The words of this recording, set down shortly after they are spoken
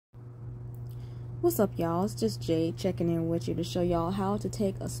What's up, y'all? It's just Jade checking in with you to show y'all how to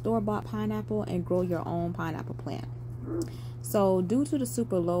take a store-bought pineapple and grow your own pineapple plant. So due to the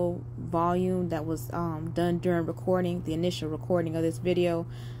super low volume that was done during the initial recording of this video,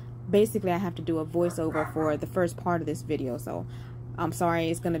 basically I have to do a voiceover for the first part of this video. So I'm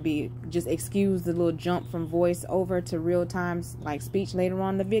sorry, it's going to be, just excuse the little jump from voice over to real time like speech later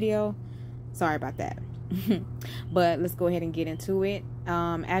on in the video. Sorry about that. But let's go ahead and get into it.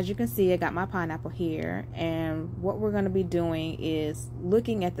 As you can see, I got my pineapple here, and what we're going to be doing is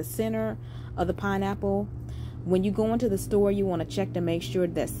looking at the center of the pineapple. When you go into the store, you want to check to make sure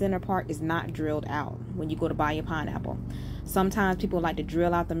that center part is not drilled out when you go to buy your pineapple. Sometimes people like to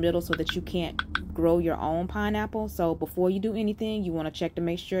drill out the middle so that you can't grow your own pineapple. So before you do anything, you want to check to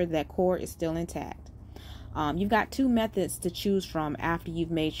make sure that core is still intact. You've got two methods to choose from after you've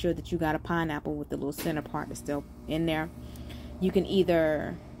made sure that you got a pineapple with the little center part that's still in there. You can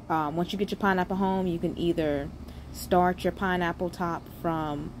either, once you get your pineapple home, you can either start your pineapple top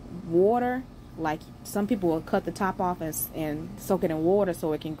from water. Like some people will cut the top off and soak it in water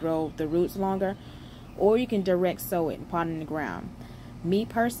so it can grow the roots longer. Or you can direct sow it and pot it in the ground. Me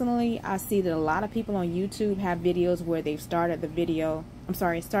personally, I see that a lot of people on YouTube have videos where they've started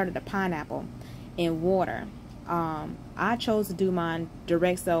the pineapple in water. I chose to do mine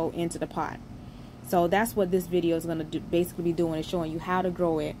direct sow into the pot. So that's what this video is going to basically be doing, is showing you how to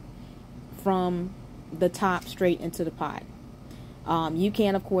grow it from the top straight into the pot. You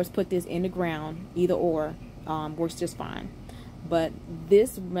can of course put this in the ground, either or, works just fine. But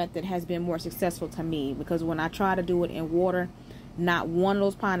this method has been more successful to me because when I try to do it in water, not one of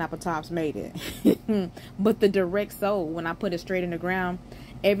those pineapple tops made it. But the direct sow, when I put it straight in the ground,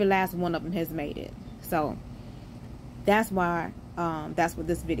 every last one of them has made it. So that's why that's what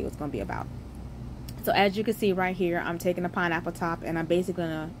this video is going to be about. So as you can see right here, I'm taking a pineapple top and I'm basically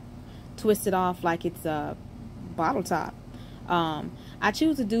going to twist it off like it's a bottle top. I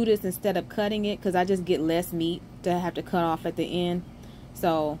choose to do this instead of cutting it because I just get less meat to have to cut off at the end.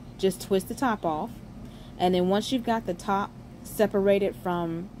 So just twist the top off, and then once you've got the top separated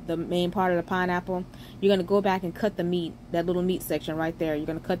from the main part of the pineapple, you're going to go back and cut the meat, that little meat section right there. You're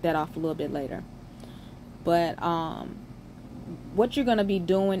going to cut that off a little bit later. But what you're going to be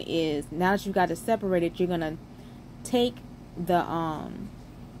doing is, now that you've got it separated, you're going to take the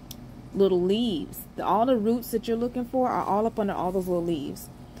little leaves. All the roots that you're looking for are all up under all those little leaves.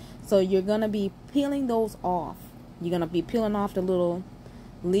 So you're going to be peeling those off. You're going to be peeling off the little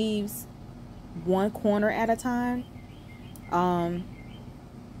leaves one corner at a time.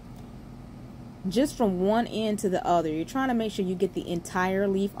 Just from one end to the other. You're trying to make sure you get the entire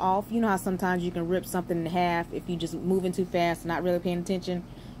leaf off. You know how sometimes you can rip something in half if you just moving too fast and not really paying attention.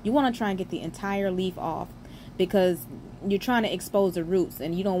 You want to try and get the entire leaf off because you're trying to expose the roots,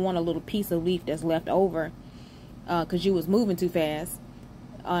 and you don't want a little piece of leaf that's left over because you was moving too fast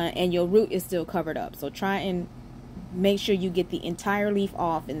and your root is still covered up. So try and make sure you get the entire leaf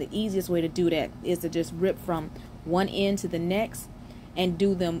off, and the easiest way to do that is to just rip from one end to the next and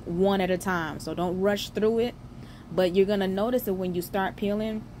do them one at a time. So don't rush through it, but you're going to notice that when you start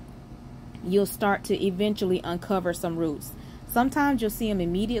peeling, you'll start to eventually uncover some roots. Sometimes you'll see them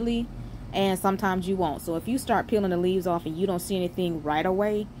immediately and sometimes you won't. So if you start peeling the leaves off and you don't see anything right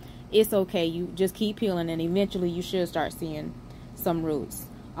away, it's okay. You just keep peeling and eventually you should start seeing some roots.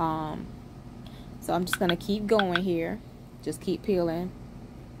 So I'm just going to keep going here. Just keep peeling.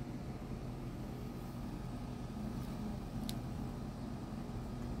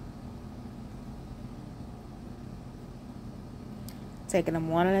 Taking them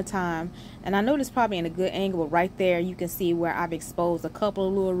one at a time. And I know this probably in a good angle, but right there you can see where I've exposed a couple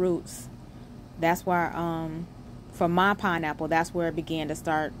of little roots. That's where for my pineapple, that's where it began to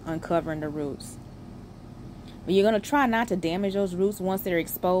start uncovering the roots. But you're going to try not to damage those roots once they're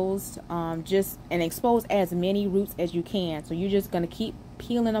exposed. And expose as many roots as you can. So you're just going to keep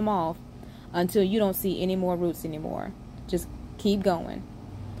peeling them off until you don't see any more roots anymore. Just keep going.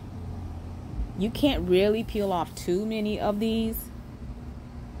 You can't really peel off too many of these,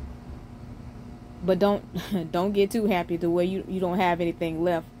 but don't get too happy the way you don't have anything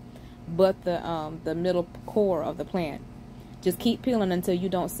left but the middle core of the plant. Just keep peeling until you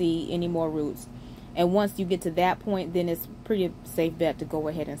don't see any more roots. And once you get to that point, then it's pretty safe bet to go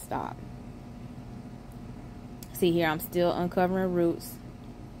ahead and stop. See here, I'm still uncovering roots.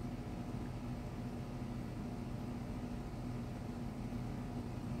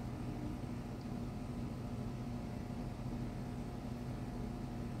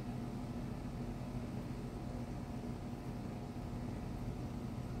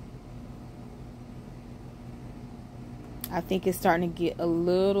 I think it's starting to get a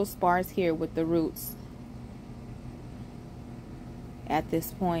little sparse here with the roots at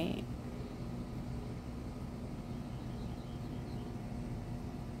this point.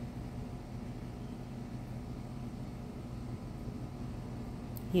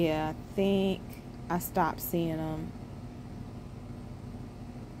 Yeah, I think I stopped seeing them.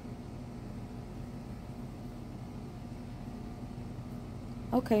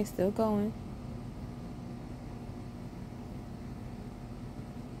 Okay, still going.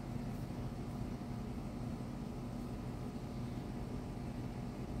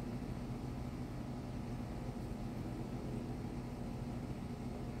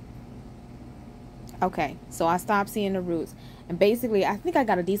 Okay, so I stopped seeing the roots, and basically I think I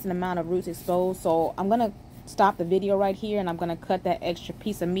got a decent amount of roots exposed, so I'm gonna stop the video right here, and I'm gonna cut that extra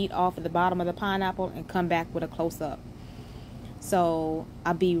piece of meat off at the bottom of the pineapple and come back with a close-up. So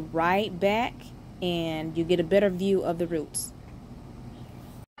I'll be right back, and you get a better view of the roots.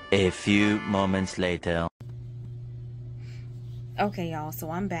 A few moments later. Okay, y'all,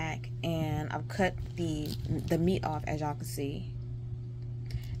 so I'm back, and I've cut the meat off, as y'all can see.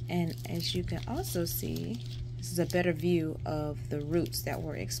 And as you can also see, this is a better view of the roots that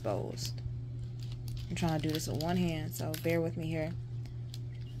were exposed. I'm trying to do this with one hand, so bear with me here.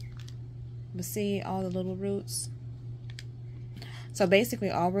 But see all the little roots? So basically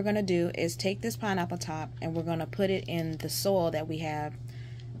all we're going to do is take this pineapple top and we're going to put it in the soil that we have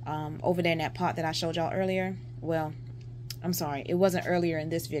over there in that pot that I showed y'all earlier. Well, I'm sorry, it wasn't earlier in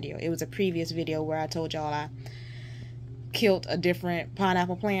this video. It was a previous video where I told y'all I killed a different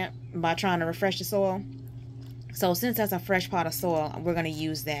pineapple plant by trying to refresh the soil. So since that's a fresh pot of soil, we're going to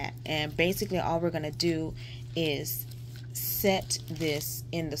use that. And basically all we're going to do is set this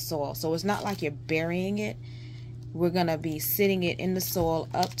in the soil. So it's not like you're burying it. We're going to be sitting it in the soil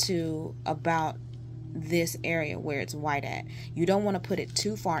up to about this area where it's white at. You don't want to put it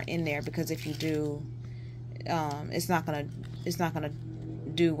too far in there, because if you do, it's not gonna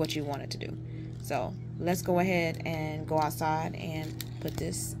do what you want it to do. So let's go ahead and go outside and put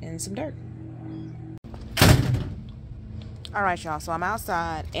this in some dirt. All right, y'all, so I'm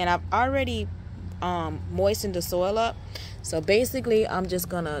outside and I've already moistened the soil up. So basically I'm just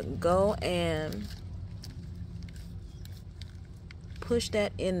gonna go and push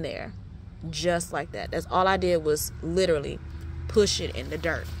that in there just like that. That's all I did, was literally push it in the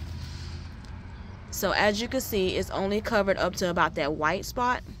dirt. So as you can see, it's only covered up to about that white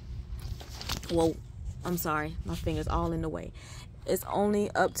spot. Well, I'm sorry, my finger's all in the way. It's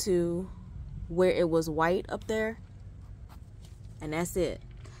only up to where it was white up there, and that's it.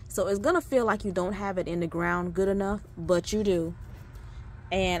 So it's gonna feel like you don't have it in the ground good enough, but you do.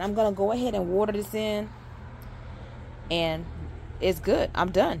 And I'm gonna go ahead and water this in, and it's good.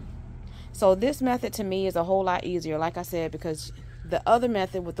 I'm done. So this method to me is a whole lot easier, like I said, because the other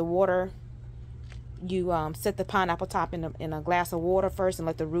method with the water, you set the pineapple top in a glass of water first and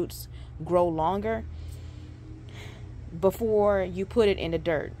let the roots grow longer before you put it in the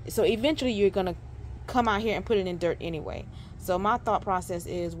dirt. So eventually you're gonna come out here and put it in dirt anyway. So my thought process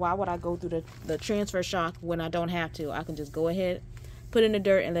is, why would I go through the transfer shock when I don't have to? I can just go ahead, put it in the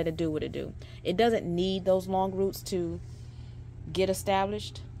dirt, and let it do what it do. It doesn't need those long roots to get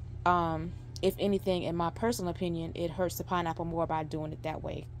established. If anything, in my personal opinion, it hurts the pineapple more by doing it that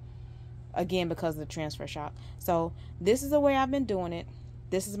way. Again, because of the transfer shock. So this is the way I've been doing it.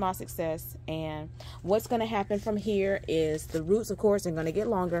 This is my success. And what's going to happen from here is the roots, of course, are going to get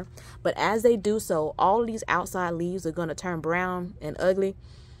longer. But as they do so, all of these outside leaves are going to turn brown and ugly,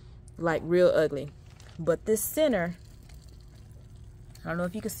 like real ugly. But this center, I don't know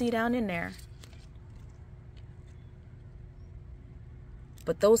if you can see down in there,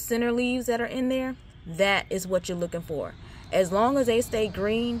 but those center leaves that are in there, that is what you're looking for. As long as they stay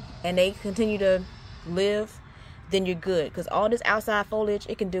green and they continue to live, then you're good. Because all this outside foliage,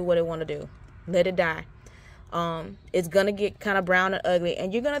 it can do what it want to do. Let it die. It's going to get kind of brown and ugly.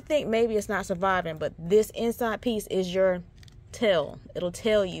 And you're going to think maybe it's not surviving. But this inside piece is your tell. It'll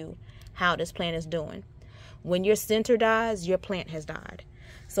tell you how this plant is doing. When your center dies, your plant has died.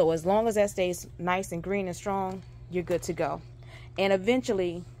 So as long as that stays nice and green and strong, you're good to go. And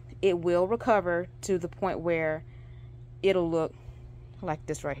eventually, it will recover to the point where it'll look like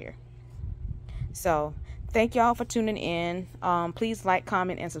this right here. So thank y'all for tuning in. Please like,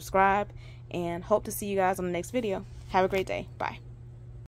 comment, and subscribe, and hope to see you guys on the next video. Have a great day. Bye.